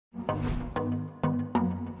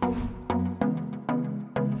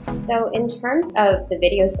So in terms of the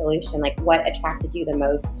video solution, like what attracted you the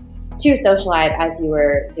most to Socialive as you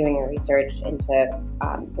were doing your research into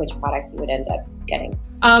which product you would end up getting?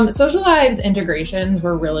 Socialive's integrations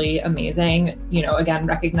were really amazing. You know, again,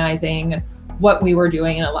 recognizing what we were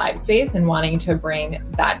doing in a live space and wanting to bring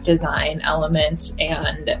that design element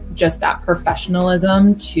and just that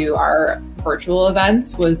professionalism to our virtual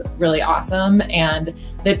events was really awesome. And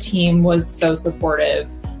the team was so supportive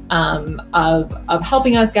of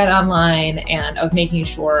helping us get online and of making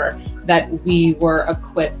sure that we were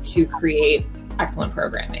equipped to create excellent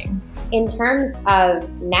programming. In terms of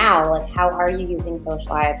now, like how are you using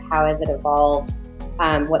Socialive? How has it evolved?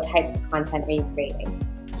 What types of content are you creating?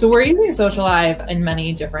 So we're using Socialive in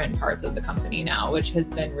many different parts of the company now, which has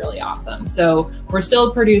been really awesome. So we're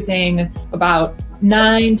still producing about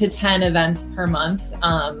 9 to 10 events per month,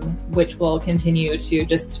 which will continue to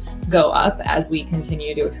just go up as we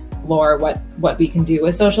continue to explore what we can do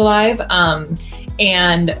with Socialive,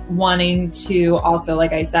 and wanting to also,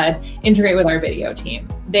 like I said, integrate with our video team.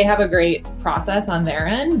 They have a great process on their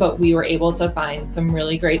end, but we were able to find some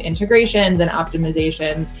really great integrations and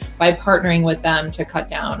optimizations by partnering with them to cut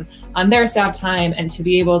down on their staff time and to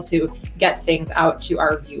be able to get things out to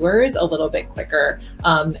our viewers a little bit quicker,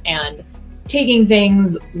 and taking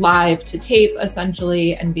things live to tape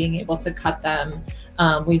essentially and being able to cut them.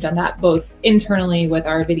 We've done that both internally with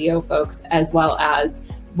our video folks as well as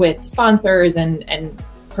with sponsors, and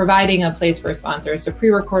providing a place for sponsors to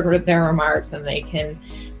pre-record their remarks and they can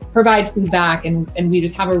provide feedback, and we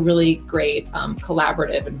just have a really great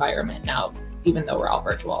collaborative environment now, even though we're all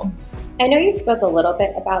virtual. I know you spoke a little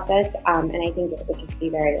bit about this, and I think it would just be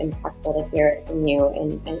very impactful to hear it from you,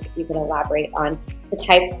 and if you could elaborate on the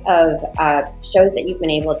types of shows that you've been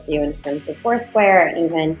able to do in terms of Foursquare, and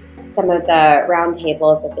even some of the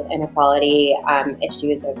roundtables with the inequality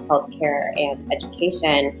issues of healthcare and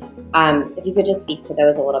education. If you could just speak to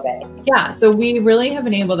those a little bit. Yeah, so we really have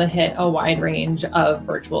been able to hit a wide range of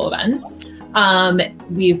virtual events.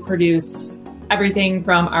 We've produced everything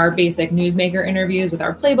from our basic newsmaker interviews with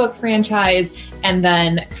our Playbook franchise, and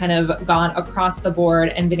then kind of gone across the board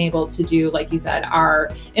and been able to do, like you said,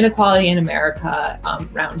 our Inequality in America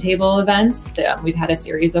roundtable events. We've had a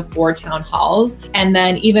series of 4 town halls, and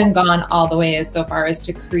then even gone all the way so far as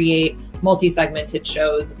to create multi-segmented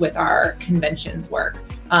shows with our conventions work.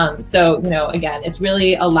 So, you know, again, it's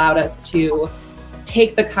really allowed us to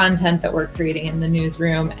take the content that we're creating in the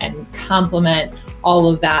newsroom and complement all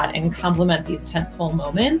of that, and complement these tentpole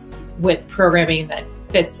moments with programming that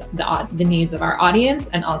fits the needs of our audience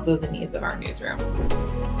and also the needs of our newsroom.